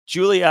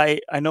Julie,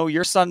 I know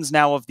your son's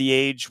now of the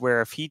age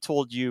where if he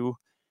told you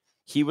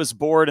he was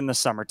bored in the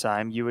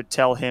summertime, you would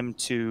tell him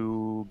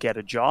to get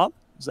a job.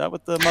 Is that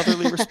what the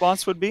motherly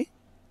response would be?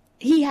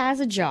 He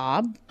has a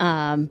job,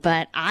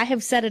 but I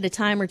have said it a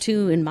time or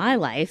two in my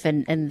life,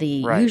 and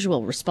the Right.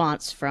 usual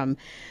response from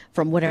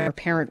whatever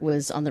parent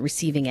was on the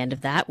receiving end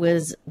of that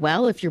was,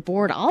 well, if you're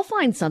bored, I'll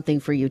find something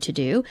for you to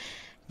do.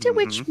 To Hmm.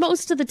 which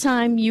most of the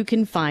time you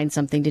can find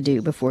something to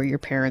do before your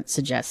parents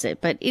suggest it.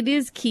 But it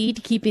is key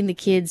to keeping the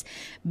kids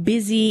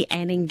busy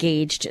and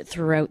engaged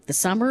throughout the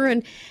summer,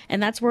 and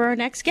that's where our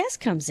next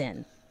guest comes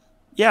in.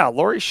 Yeah,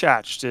 Laurie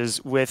Schacht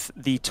is with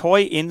the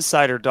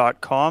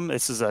toyinsider.com.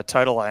 This is a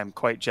title I am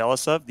quite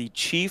jealous of. The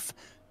Chief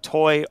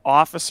Toy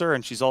Officer,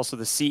 and she's also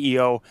the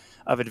CEO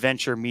of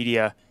Adventure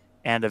Media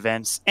and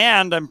Events.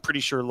 And I'm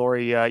pretty sure,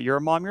 Laurie, you're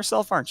a mom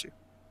yourself, aren't you?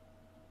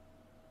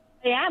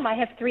 I am. I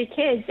have three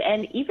kids,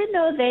 and even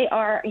though they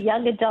are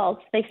young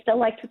adults, they still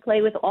like to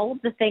play with all of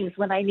the things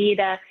when I need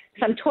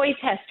some toy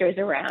testers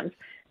around.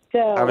 So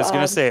I was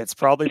going to say, it's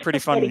probably pretty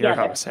fun in your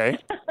together. house, hey?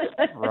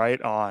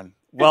 Right on.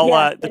 Well,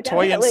 Yeah, the it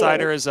Toy definitely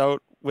Insider is. is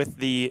out with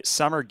the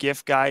Summer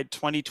Gift Guide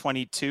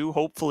 2022,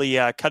 hopefully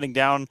cutting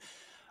down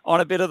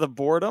on a bit of the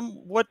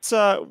boredom. What's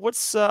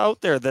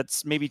out there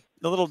that's maybe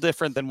a little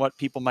different than what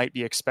people might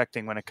be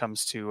expecting when it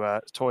comes to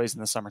toys in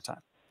the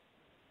summertime?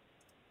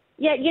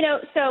 Yeah,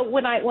 so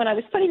when I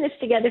was putting this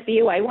together for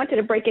you, I wanted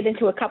to break it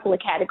into a couple of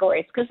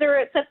categories because there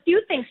are a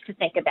few things to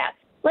think about.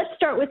 Let's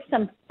start with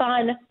some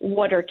fun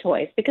water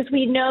toys because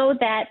we know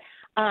that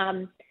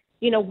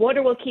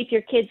water will keep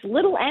your kids,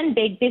 little and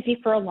big, busy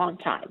for a long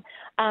time.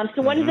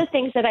 So one of Hmm. the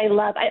things that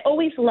I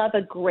always love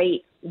a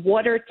great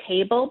water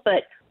table,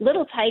 but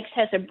Little Tikes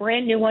has a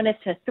brand new one.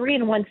 It's a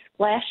 3-in-1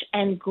 splash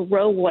and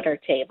grow water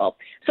table.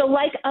 So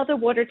like other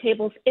water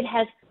tables, it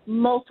has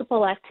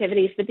multiple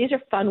activities, but these are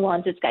fun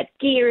ones. It's got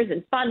gears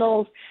and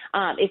funnels.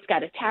 It's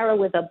got a tower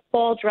with a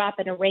ball drop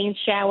and a rain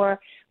shower.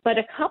 But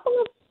a couple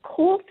of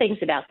cool things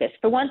about this.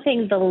 For one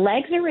thing, the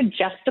legs are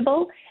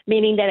adjustable,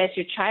 meaning that as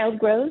your child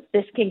grows,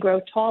 this can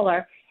grow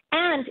taller.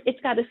 And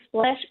it's got a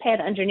splash pad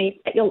underneath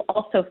that you'll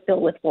also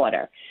fill with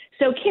water.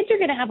 So kids are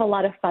going to have a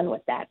lot of fun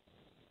with that.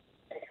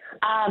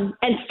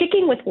 And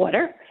sticking with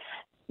water,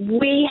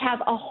 we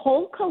have a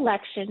whole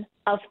collection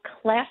of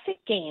classic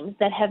games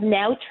that have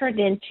now turned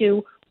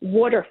into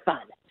water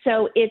fun.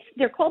 So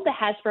they're called the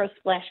Hasbro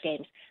Splash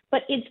Games,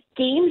 but it's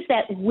games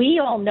that we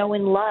all know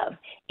and love.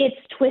 It's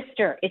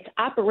Twister, it's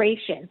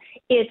Operation,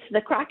 it's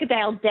the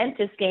Crocodile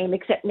Dentist game,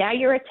 except now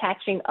you're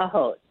attaching a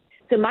hose.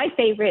 So my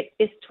favorite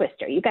is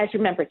Twister. You guys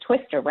remember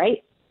Twister,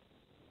 right?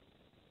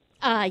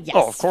 Yes,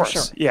 Oh, of for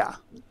sure. course. Yeah.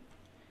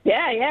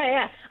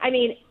 Yeah. I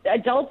mean,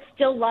 adults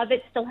still love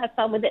it, still have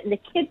fun with it, and the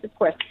kids, of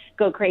course,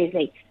 go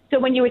crazy. So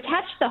when you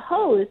attach the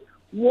hose,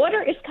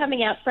 water is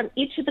coming out from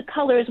each of the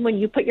colors when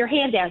you put your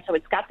hand down. So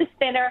it's got the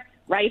spinner,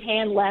 right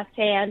hand,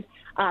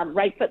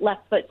 right foot,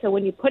 left foot. So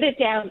when you put it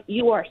down,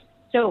 you are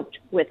soaked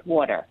with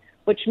water,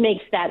 which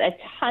makes that a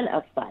ton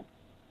of fun.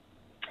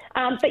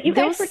 But you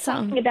guys were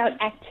talking about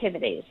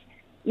activities.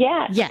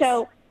 Yeah. Yes.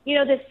 So,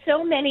 there's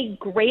so many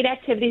great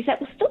activities that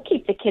will still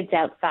keep the kids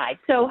outside.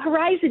 So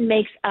Horizon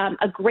makes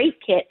a great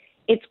kit.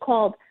 It's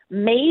called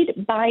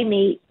Made by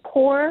Me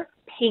Pour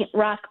Paint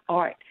Rock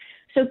Art.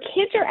 So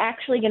kids are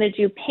actually going to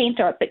do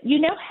paint art, but you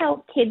know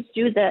how kids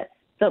do the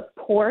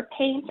pour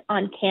paint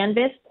on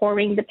canvas,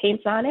 pouring the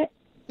paints on it?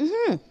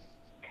 Mm-hmm.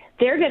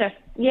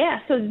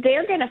 So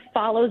they're going to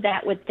follow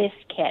that with this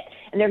kit,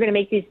 and they're going to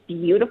make these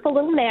beautiful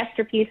little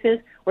masterpieces.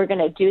 We're going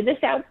to do this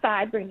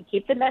outside. We're going to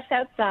keep the mess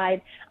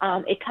outside.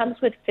 It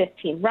comes with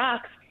 15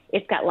 rocks.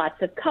 It's got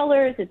lots of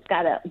colors. It's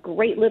got a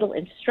great little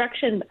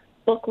instruction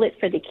booklet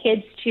for the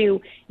kids to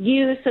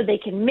use so they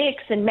can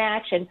mix and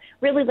match and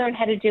really learn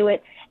how to do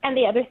it. And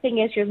the other thing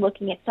is you're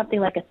looking at something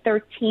like a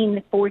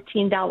 $13,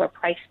 $14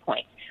 price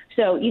point.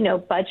 So,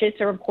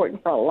 budgets are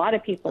important for a lot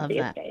of people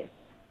these days.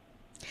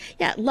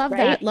 Yeah, love Right?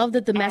 that. Love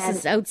that the mess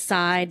is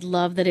outside.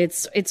 Love that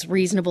it's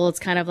reasonable. It's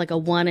kind of like a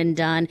one and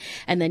done.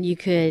 And then you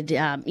could,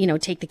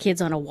 take the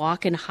kids on a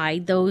walk and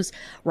hide those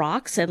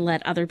rocks and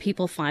let other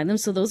people find them.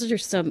 So those are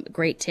just some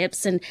great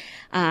tips. And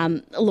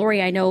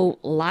Laurie, I know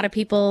a lot of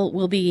people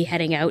will be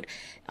heading out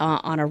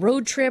on a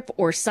road trip,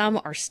 or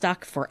some are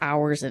stuck for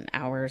hours and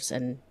hours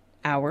and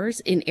hours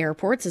in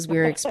airports as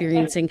we're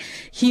experiencing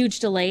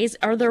huge delays.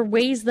 Are there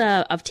ways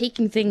of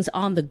taking things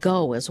on the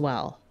go as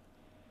well?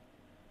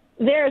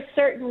 There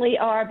certainly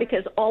are,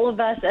 because all of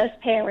us as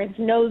parents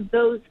know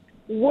those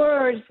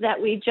words that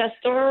we just,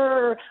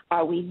 are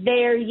we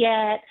there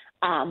yet?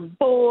 I'm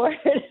bored.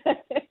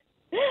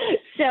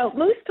 So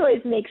Moose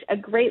Toys makes a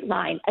great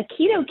line.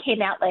 Aikido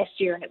came out last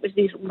year, and it was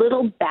these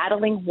little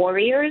battling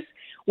warriors.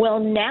 Well,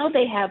 now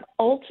they have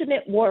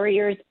Ultimate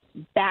Warriors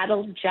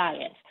Battle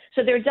Giants.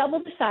 So they're double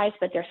the size,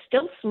 but they're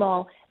still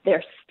small.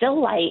 They're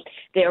still light.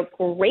 They're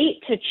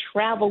great to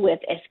travel with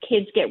as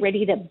kids get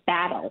ready to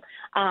battle.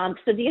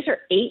 So these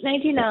are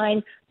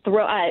 $8.99,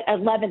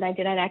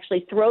 $11.99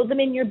 actually. Throw them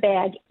in your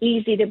bag,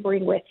 easy to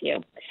bring with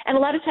you. And a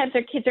lot of times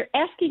our kids are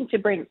asking to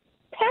bring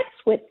pets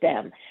with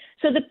them.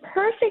 So the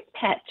perfect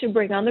pet to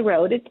bring on the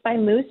road, it's by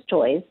Moose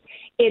Toys.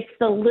 It's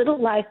the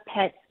Little Live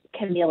Pets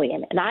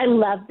Chameleon. And I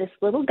love this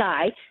little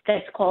guy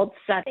that's called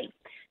Sunny.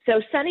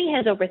 So Sunny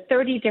has over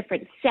 30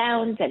 different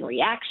sounds and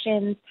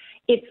reactions.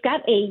 It's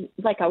got a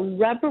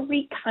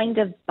rubbery kind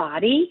of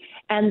body,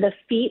 and the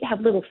feet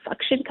have little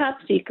suction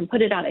cups, so you can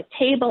put it on a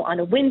table, on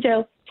a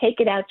window, take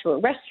it out to a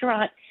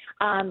restaurant.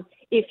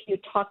 If you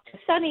talk to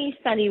Sunny,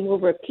 Sunny will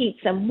repeat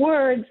some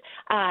words.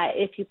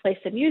 If you play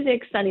some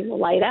music, Sunny will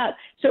light up.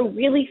 So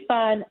really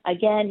fun.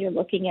 Again, you're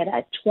looking at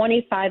a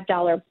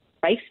 $25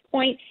 price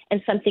point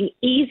and something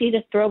easy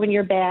to throw in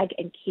your bag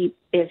and keep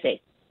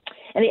busy.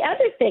 And the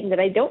other thing that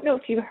I don't know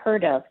if you've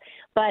heard of,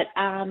 but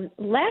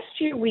last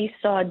year we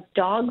saw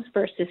dogs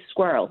versus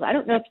squirrels. I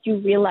don't know if you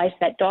realize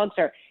that dogs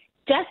are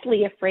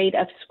deathly afraid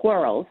of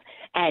squirrels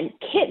and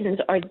kittens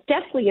are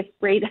deathly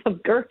afraid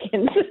of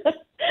gherkins.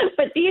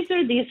 But these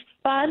are these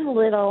fun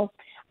little,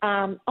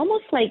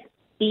 almost like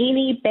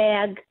beanie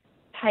bag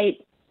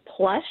type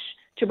plush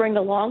to bring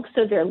along.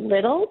 So they're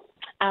little.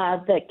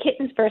 The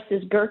kittens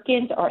versus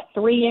gherkins are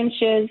 3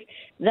 inches.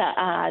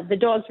 The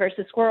dogs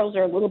versus squirrels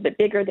are a little bit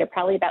bigger. They're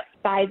probably about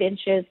 5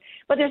 inches.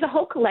 But there's a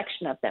whole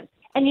collection of them.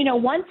 And,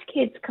 once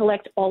kids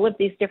collect all of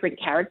these different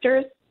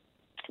characters,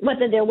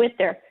 whether they're with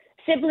their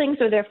siblings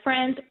or their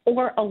friends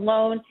or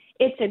alone,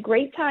 it's a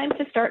great time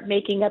to start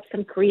making up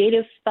some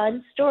creative,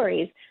 fun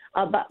stories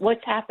about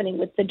what's happening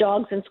with the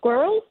dogs and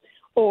squirrels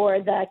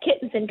or the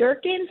kittens and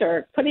gherkins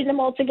or putting them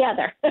all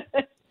together.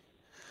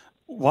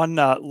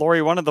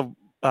 Laurie, one of the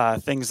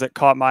things that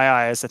caught my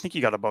eye is I think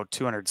you got about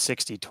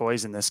 260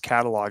 toys in this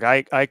catalog.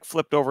 I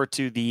flipped over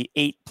to the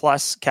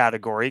 8+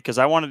 category because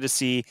I wanted to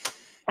see,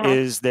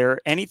 is there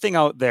anything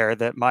out there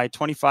that my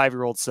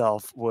 25-year-old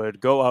self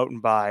would go out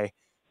and buy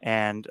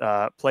and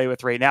play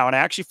with right now? And I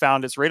actually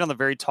found it's right on the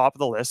very top of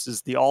the list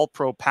is the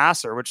All-Pro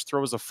Passer, which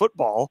throws a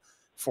football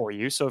for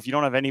you. So if you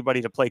don't have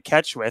anybody to play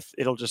catch with,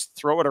 it'll just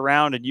throw it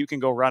around and you can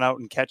go run out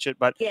and catch it.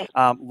 But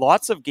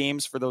lots of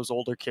games for those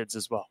older kids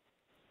as well.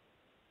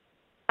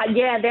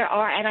 Yeah, there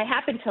are, and I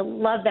happen to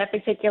love that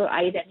particular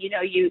item.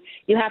 You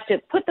have to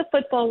put the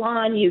football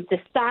on, you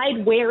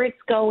decide where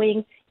it's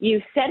going,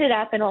 you set it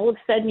up, and all of a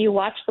sudden you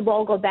watch the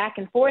ball go back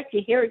and forth,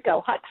 you hear it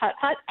go hut, hut,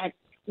 hut, and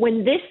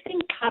when this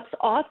thing pops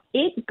off,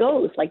 it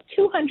goes like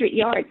 200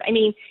 yards. I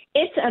mean,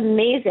 it's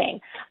amazing.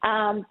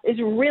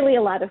 It's really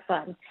a lot of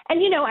fun. And,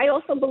 I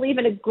also believe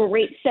in a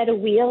great set of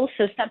wheels,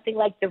 so something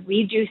like the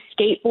Redo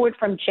skateboard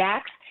from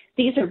Jack's.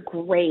 These are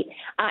great.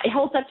 It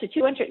holds up to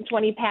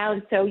 220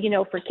 pounds. So,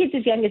 for kids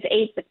as young as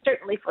 8, but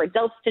certainly for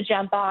adults to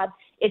jump on,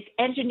 it's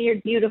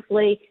engineered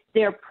beautifully.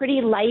 They're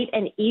pretty light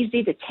and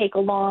easy to take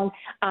along.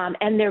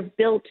 And they're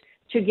built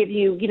to give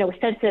you, a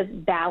sense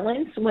of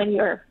balance when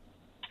you're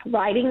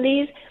riding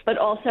these, but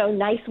also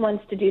nice ones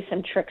to do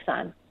some tricks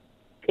on.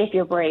 If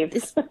you're brave.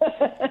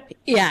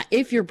 Yeah,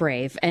 if you're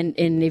brave and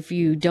if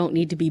you don't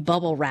need to be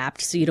bubble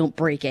wrapped so you don't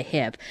break a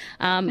hip.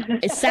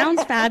 It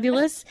sounds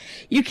fabulous.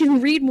 You can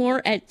read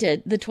more at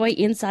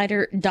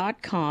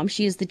thetoyinsider.com.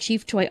 She is the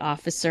Chief Toy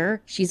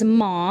Officer. She's a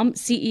mom,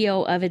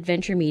 CEO of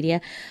Adventure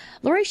Media.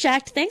 Laurie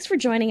Schacht, thanks for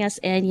joining us.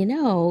 And,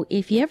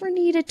 if you ever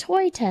need a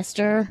toy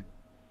tester,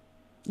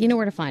 you know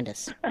where to find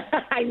us.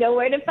 I know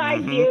where to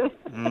find you.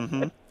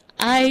 Mm-hmm.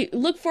 I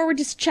look forward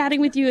to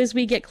chatting with you as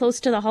we get close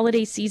to the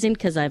holiday season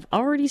because I've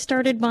already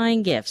started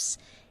buying gifts.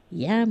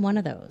 Yeah, I'm one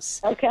of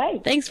those.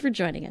 Okay. Thanks for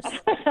joining us.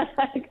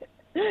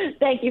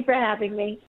 Thank you for having me.